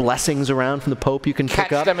there are blessings around from the Pope you can pick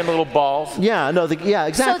catch up. them in little balls. Yeah, no,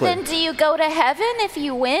 exactly. So then do you go to heaven if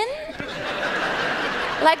you win?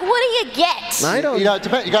 Like, what do you get? I don't. You got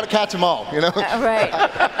to catch them all. Right.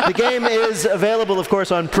 The game is available, of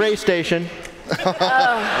course, on PlayStation. Oh,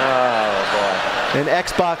 boy. And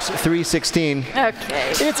Xbox 316.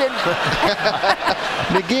 Okay.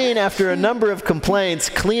 Negin, after a number of complaints,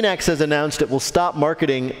 Kleenex has announced it will stop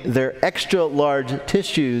marketing their extra large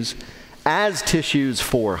tissues as tissues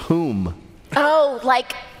for whom? Oh,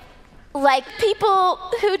 like people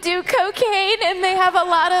who do cocaine and they have a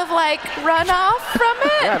lot of runoff from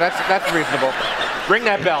it? Yeah, that's reasonable. Ring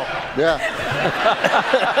that bell. Yeah.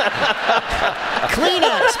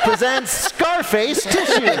 Kleenex presents Scarface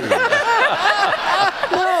tissue.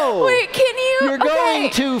 No. Wait, can you? You're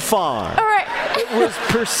going too far. All right. It was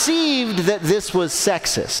perceived that this was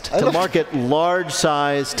sexist to market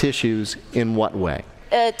large-sized tissues in what way?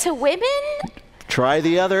 To women? Try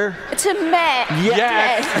the other. To men.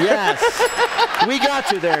 Yes. We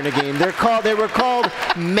got you there, Nagin. They were called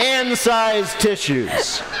man-sized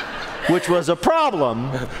tissues, which was a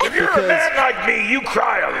problem. If you're a man like me, you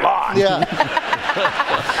cry a lot. Yeah.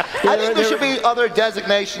 I think there should be other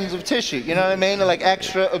designations of tissue. You know what I mean? Like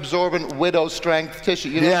extra absorbent widow strength tissue.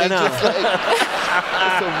 You know what I mean? Just like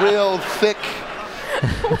it's a real thick.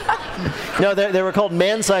 No, they were called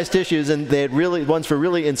man-sized tissues, and they had ones for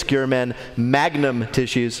really insecure men, magnum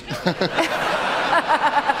tissues.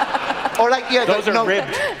 Or like, those are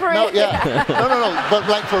ribbed. No, no. But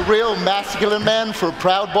like for real masculine men, for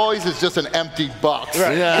Proud Boys, it's just an empty box.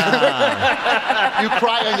 Right. Yeah. You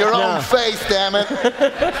cry on your own face, damn it.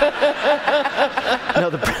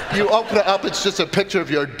 You open it up, it's just a picture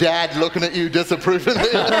of your dad looking at you disapprovingly.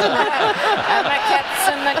 And my cat's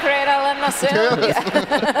in the cradle and the silk.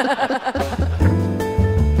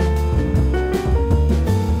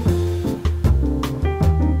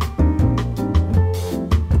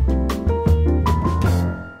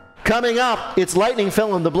 Coming up, it's Lightning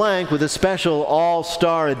Fill in the Blank with a special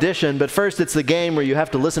all-star edition. But first, it's the game where you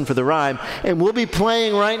have to listen for the rhyme. And we'll be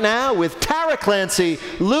playing right now with Tara Clancy,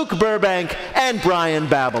 Luke Burbank, and Brian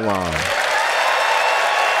Babylon.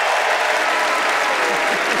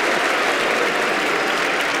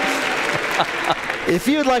 If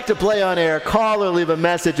you'd like to play on air, call or leave a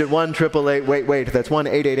message at 1-888-WAIT-WAIT. That's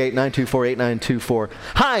 1-888-924-8924.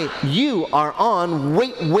 Hi, you are on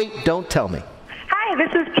Wait, Wait, Don't Tell Me. Hi,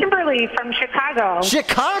 this is Kimberly from Chicago.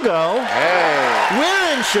 Chicago? Hey.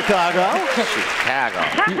 We're in Chicago. Chicago.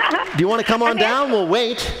 Do you want to come on down? We'll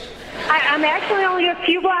wait. I'm actually only a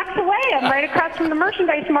few blocks away. I'm right across from the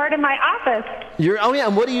merchandise mart in my office. Oh yeah,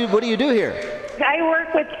 and what do you do here? I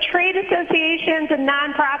work with trade associations and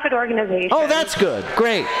nonprofit organizations. Oh, that's good.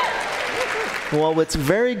 Great. Well, it's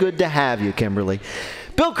very good to have you, Kimberly.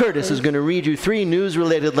 Bill Curtis is going to read you 3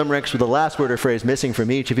 news-related limericks with a last word or phrase missing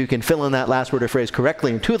from each. If you can fill in that last word or phrase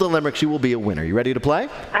correctly in 2 of the limericks, you will be a winner. You ready to play?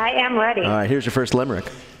 I am ready. All right, here's your first limerick.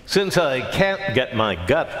 Since I can't get my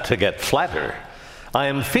gut to get flatter, I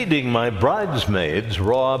am feeding my bridesmaids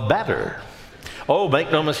raw batter. Oh,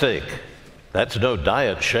 make no mistake, that's no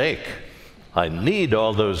diet shake. I need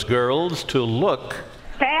all those girls to look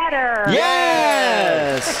fatter.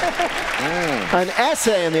 Yes! An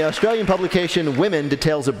essay in the Australian publication Women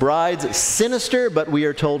details a bride's sinister, but we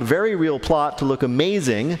are told very real plot to look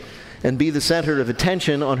amazing and be the center of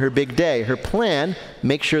attention on her big day. Her plan,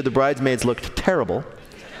 make sure the bridesmaids looked terrible.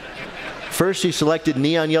 First, she selected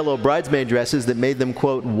neon yellow bridesmaid dresses that made them,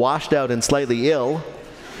 quote, washed out and slightly ill.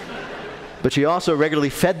 But she also regularly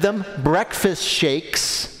fed them breakfast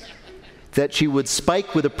shakes that she would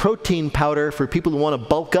spike with a protein powder for people who want to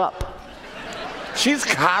bulk up. She's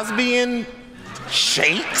Cosby-ing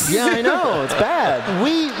shakes? Yeah, I know. It's bad.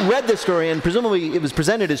 We read this story, and presumably it was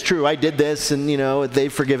presented as true. I did this, and,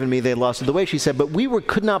 they've forgiven me. They lost it the way she said. But we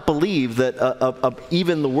could not believe that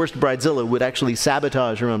even the worst bridezilla would actually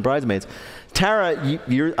sabotage her own bridesmaids. Tara,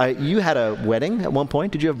 you had a wedding at one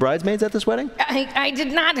point. Did you have bridesmaids at this wedding? I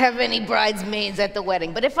did not have any bridesmaids at the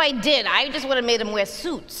wedding, but if I did, I just would have made them wear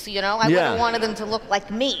suits, I would have wanted them to look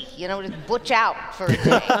like me, just butch out for a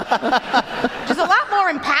day. Which is a lot more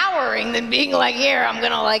empowering than being like, here, I'm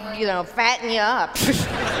gonna fatten you up.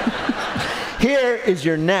 Here is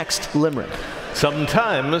your next limerick.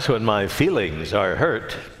 Sometimes when my feelings are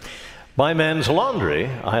hurt, my man's laundry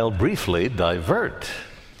I'll briefly divert.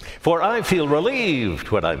 For I feel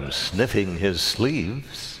relieved when I'm sniffing his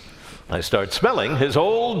sleeves. I start smelling his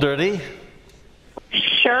old dirty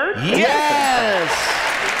shirt. Yes!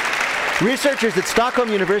 Researchers at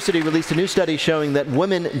Stockholm University released a new study showing that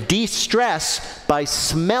women de-stress by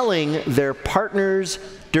smelling their partner's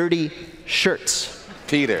dirty shirts.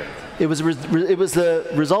 Peter. It was the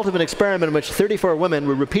result of an experiment in which 34 women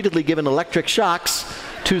were repeatedly given electric shocks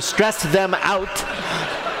to stress them out,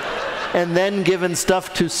 and then given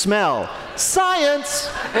stuff to smell. Science!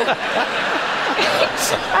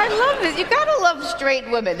 I love this. You gotta love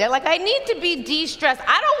straight women. They're like, I need to be de-stressed.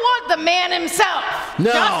 I don't want the man himself.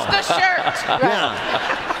 No. Just the shirt. Right.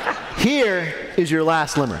 Yeah. Here is your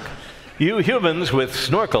last limerick. You humans with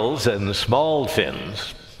snorkels and small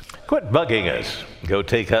fins, quit bugging us. Go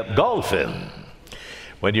take up golfing.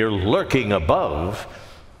 When you're lurking above,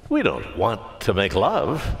 we don't want to make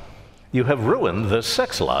love. You have ruined the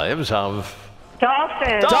sex lives of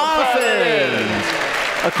dolphins. Dolphins!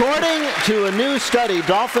 According to a new study,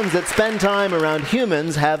 dolphins that spend time around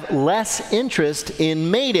humans have less interest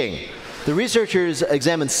in mating. The researchers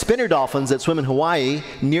examined spinner dolphins that swim in Hawaii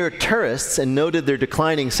near tourists and noted their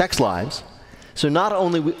declining sex lives. So not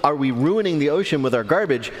only are we ruining the ocean with our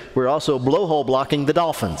garbage, we're also blowhole blocking the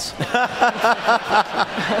dolphins.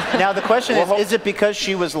 Now the question is it because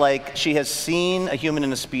she has seen a human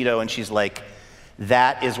in a Speedo and she's like,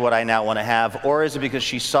 that is what I now want to have? Or is it because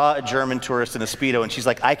she saw a German tourist in a Speedo and she's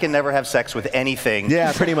like, I can never have sex with anything.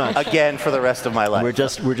 Yeah, pretty much. Again for the rest of my life.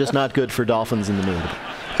 We're just not good for dolphins in the mood.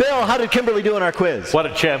 Bill, how did Kimberly do in our quiz? What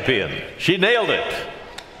a champion. She nailed it.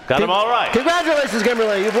 Got them all right. Congratulations,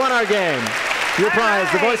 Kimberly. You've won our game. Your prize,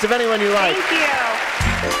 the voice of anyone you like. Thank you.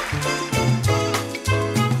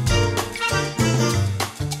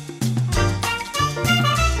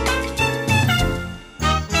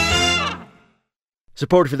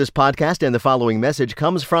 Support for this podcast and the following message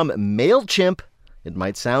comes from MailChimp. It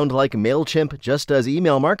might sound like MailChimp just does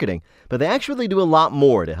email marketing, but they actually do a lot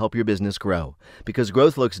more to help your business grow. Because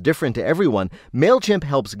growth looks different to everyone, MailChimp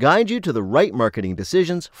helps guide you to the right marketing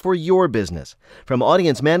decisions for your business. From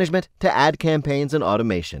audience management to ad campaigns and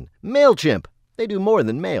automation. MailChimp. They do more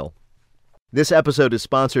than mail. This episode is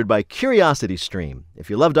sponsored by CuriosityStream. If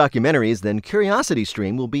you love documentaries, then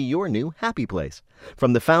CuriosityStream will be your new happy place.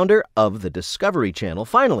 From the founder of the Discovery Channel,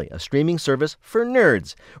 finally, a streaming service for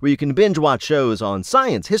nerds, where you can binge-watch shows on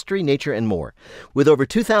science, history, nature, and more. With over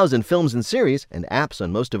 2,000 films and series and apps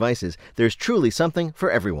on most devices, there's truly something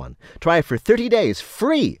for everyone. Try it for 30 days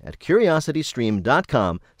free at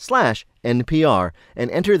curiositystream.com/NPR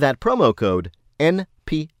and enter that promo code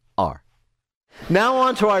NPR. Now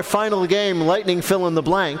on to our final game, Lightning Fill in the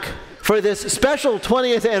Blank. For this special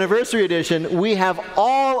 20th anniversary edition, we have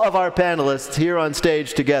all of our panelists here on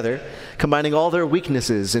stage together, combining all their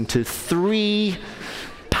weaknesses into 3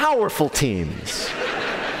 powerful teams.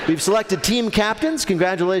 We've selected team captains.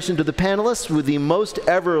 Congratulations to the panelists with the most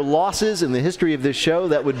ever losses in the history of this show.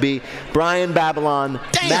 That would be Brian Babylon,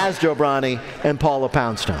 Maz Jobrani, and Paula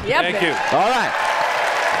Poundstone. Yep. Thank you. All right.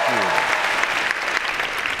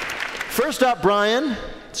 First up, Brian,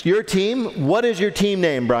 it's your team. What is your team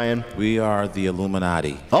name, Brian? We are the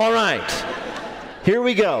Illuminati. All right. Here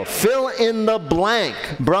we go. Fill in the blank.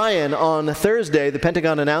 Brian, on Thursday, the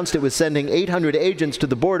Pentagon announced it was sending 800 agents to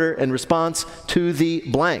the border in response to the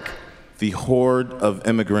blank. The horde of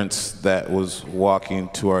immigrants that was walking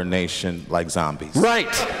to our nation like zombies.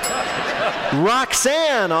 Right.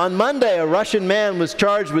 Roxanne, on Monday, a Russian man was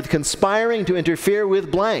charged with conspiring to interfere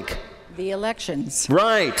with blank. The elections.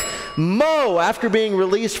 Right. Mo, after being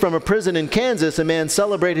released from a prison in Kansas, a man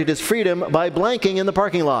celebrated his freedom by blanking in the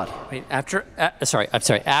parking lot. Wait, after a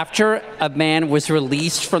man was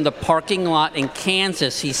released from the parking lot in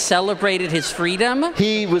Kansas, he celebrated his freedom?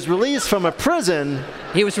 He was released from a prison.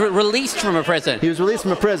 He was released from a prison. He was released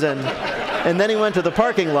from a prison, and then he went to the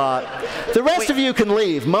parking lot. The rest of you can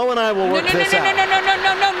leave. Mo and I will work this out.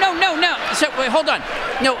 No. So, wait, hold on.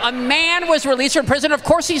 No, a man was released from prison. Of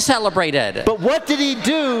course he celebrated. But what did he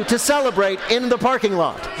do to celebrate in the parking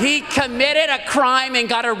lot? He committed a crime and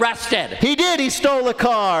got arrested. He did. He stole a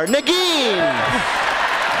car. Nagin!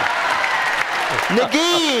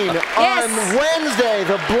 On Wednesday,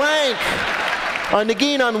 the blank. On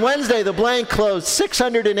Nagin on Wednesday, the blank closed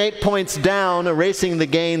 608 points down, erasing the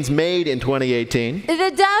gains made in 2018.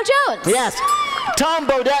 The Dow Jones. Yes. Tom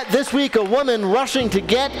Bodette, this week a woman rushing to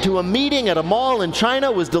get to a meeting at a mall in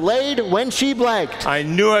China was delayed when she blanked. I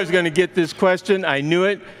knew I was going to get this question. I knew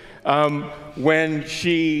it. When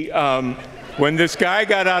this guy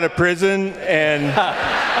got out of prison and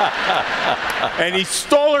he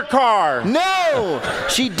stole her car. No!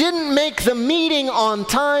 She didn't make the meeting on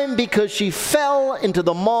time because she fell into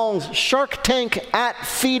the mall's Shark Tank at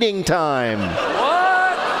feeding time. What?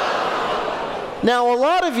 Now, a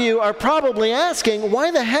lot of you are probably asking, why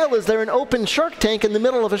the hell is there an open Shark Tank in the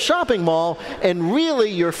middle of a shopping mall? And really,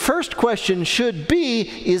 your first question should be,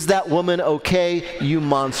 is that woman okay, you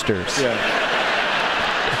monsters? Yeah.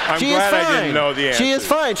 I'm glad I didn't know the answer. She is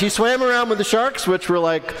fine. She swam around with the sharks, which were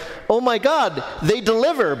like, oh my God, they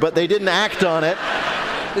deliver, but they didn't act on it.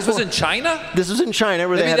 This was in China? This was in China.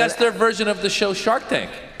 Where Maybe that's their version of the show Shark Tank.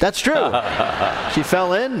 That's true. She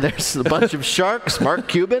fell in. There's a bunch of sharks. Mark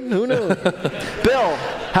Cuban. Who knew? Bill,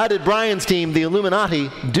 how did Brian's team, the Illuminati,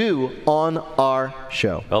 do on our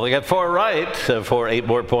show? Well, they got 4 right for 8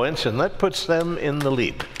 more points, and that puts them in the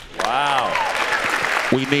lead. Wow.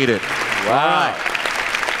 We need it. Wow. All right.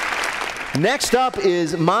 Next up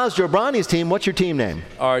is Maz Jobrani's team. What's your team name?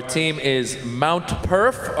 Our team is Mount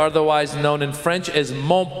Perf, otherwise known in French as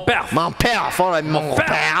Mont Perf. Mont Perf. All right, Mont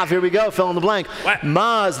Perf. Here we go. Fill in the blank.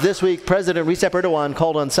 Maz, this week, President Recep Erdogan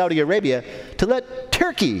called on Saudi Arabia to let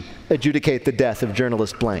Turkey adjudicate the death of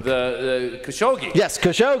journalist blank? The Khashoggi. Yes,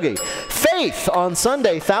 Khashoggi. Faith. On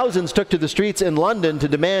Sunday, thousands took to the streets in London to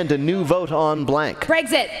demand a new vote on blank.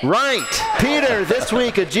 Brexit. Right. Peter, this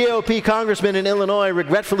week a GOP congressman in Illinois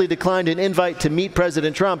regretfully declined an invite to meet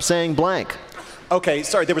President Trump, saying blank. Okay,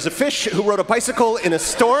 sorry, there was a fish who rode a bicycle in a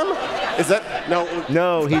storm? Is that, no?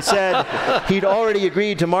 No, he said he'd already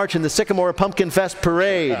agreed to march in the Sycamore Pumpkin Fest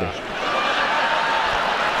parade.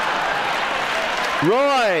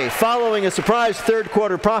 Roy, following a surprise third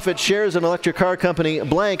quarter profit, shares in electric car company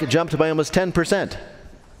blank jumped by almost 10%.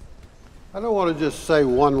 I don't want to just say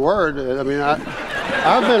one word. I mean,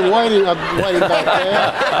 I've been waiting back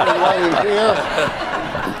there, I've been waiting here.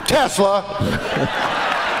 Tesla.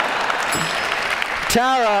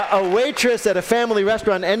 Tara, a waitress at a family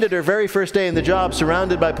restaurant, ended her very first day in the job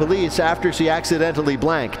surrounded by police after she accidentally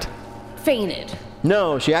blanked. Fainted.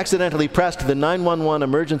 No, she accidentally pressed the 911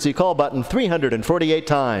 emergency call button 348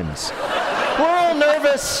 times. We're all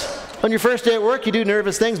nervous. On your first day at work, you do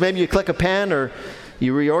nervous things. Maybe you click a pen or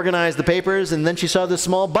you reorganize the papers, and then she saw this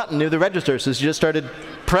small button near the register, so she just started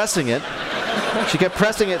pressing it. She kept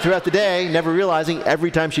pressing it throughout the day, never realizing every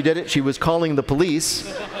time she did it, she was calling the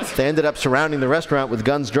police. They ended up surrounding the restaurant with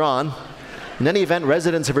guns drawn. In any event,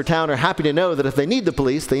 residents of her town are happy to know that if they need the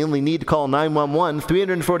police, they only need to call 911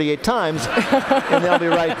 348 times, and they'll be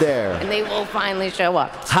right there. And they will finally show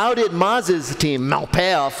up. How did Maz's team,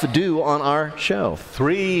 Malpayoff, do on our show?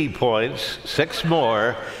 3 points, 6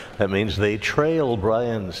 more. That means they trail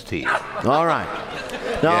Brian's team. All right.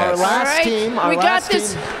 Now, our last team. We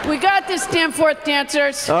got this, Danforth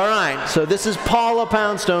dancers. All right. So this is Paula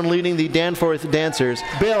Poundstone leading the Danforth dancers.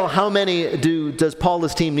 Bill, how many does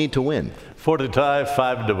Paula's team need to win? 4 to tie,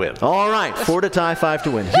 5 to win. All right. 4 to tie, 5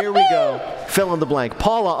 to win. Here we go. Fill in the blank.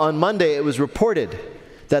 Paula, on Monday, it was reported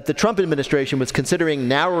that the Trump administration was considering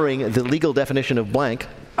narrowing the legal definition of blank.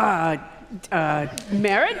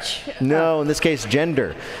 Marriage? No, in this case,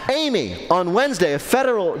 gender. Amy, on Wednesday, a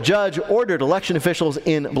federal judge ordered election officials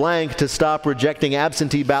in blank to stop rejecting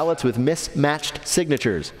absentee ballots with mismatched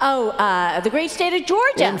signatures. Oh, the great state of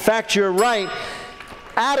Georgia. In fact, you're right.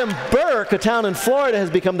 Adam Burke, a town in Florida, has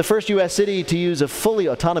become the first U.S. city to use a fully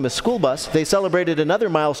autonomous school bus. They celebrated another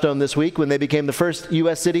milestone this week when they became the first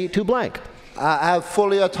U.S. city to blank. I have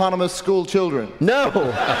fully autonomous school children. No.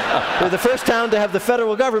 They're the first town to have the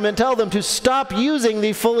federal government tell them to stop using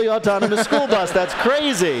the fully autonomous school bus. That's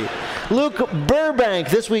crazy. Luke Burbank.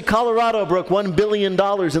 This week, Colorado broke $1 billion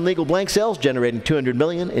in legal blank sales, generating $200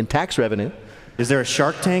 million in tax revenue. Is there a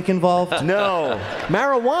Shark Tank involved? No.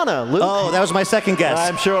 Marijuana, Luke. Oh, that was my second guess.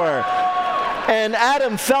 I'm sure. And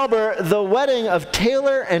Adam Felber, the wedding of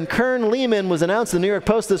Taylor and Kern Lehman was announced in the New York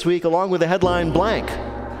Post this week, along with the headline blank.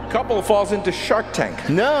 Couple falls into Shark Tank.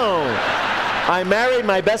 No. I married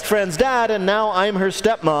my best friend's dad, and now I'm her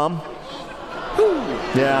stepmom.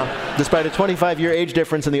 Yeah. Despite a 25-year age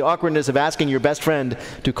difference and the awkwardness of asking your best friend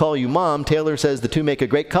to call you mom, Taylor says the two make a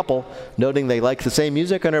great couple, noting they like the same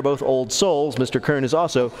music and are both old souls. Mr. Kern is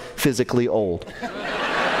also physically old.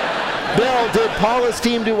 Bill, did Paula's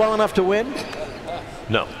team do well enough to win?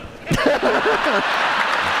 No.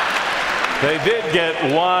 They did get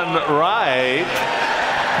one right.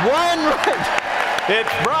 One right. It's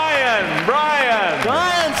Brian.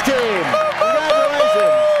 Brian's team.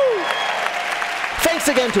 Congratulations. Thanks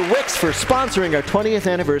again to Wix for sponsoring our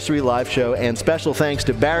 20th anniversary live show, and special thanks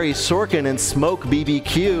to Barry Sorkin and Smoke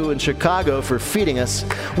BBQ in Chicago for feeding us.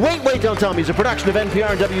 Wait, Don't Tell Me is a production of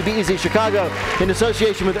NPR and WBEZ Chicago in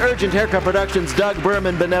association with Urgent Haircut Productions, Doug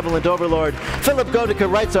Berman, Benevolent Overlord. Philip Godica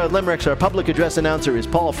writes our limericks. Our public address announcer is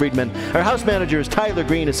Paul Friedman. Our house manager is Tyler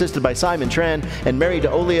Green, assisted by Simon Tran and Mary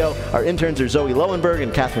DeOlio. Our interns are Zoe Lowenberg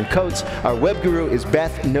and Catherine Coates. Our web guru is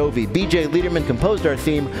Beth Novi. BJ Liederman composed our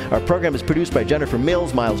theme. Our program is produced by Jennifer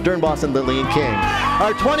Mills, Miles Dernboss, and Lillian King.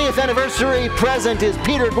 Our 20th anniversary present is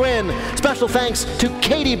Peter Gwynn. Special thanks to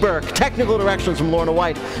Katie Burke. Technical directions from Lorna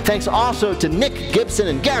White. Thanks also to Nick Gibson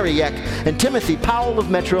and Gary Yeck and Timothy Powell of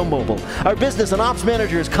Metro Mobile. Our business and ops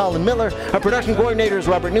manager is Colin Miller. Our production coordinator is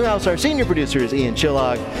Robert Newhouse. Our senior producer is Ian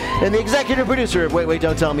Chillog. And the executive producer of Wait,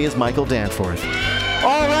 Don't Tell Me is Michael Danforth.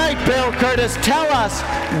 All right, Bill Curtis, tell us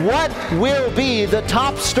what will be the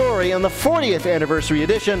top story on the 40th anniversary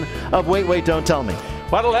edition of Wait, Don't Tell Me.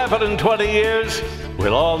 What'll happen in 20 years?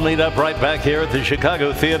 We'll all meet up right back here at the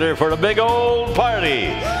Chicago Theater for a big old party.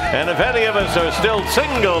 And if any of us are still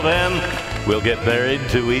single then, we'll get married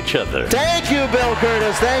to each other. Thank you, Bill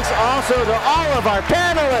Curtis. Thanks also to all of our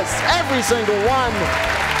panelists, every single one.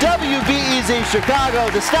 WBEZ Chicago,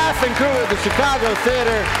 the staff and crew of the Chicago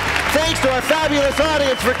Theater. Thanks to our fabulous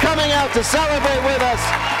audience for coming out to celebrate with us.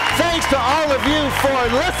 Thanks to all of you for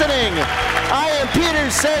listening. I am Peter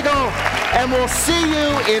Sagal, and we'll see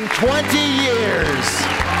you in 20 years.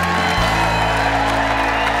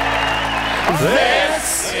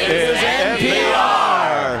 This is NPR.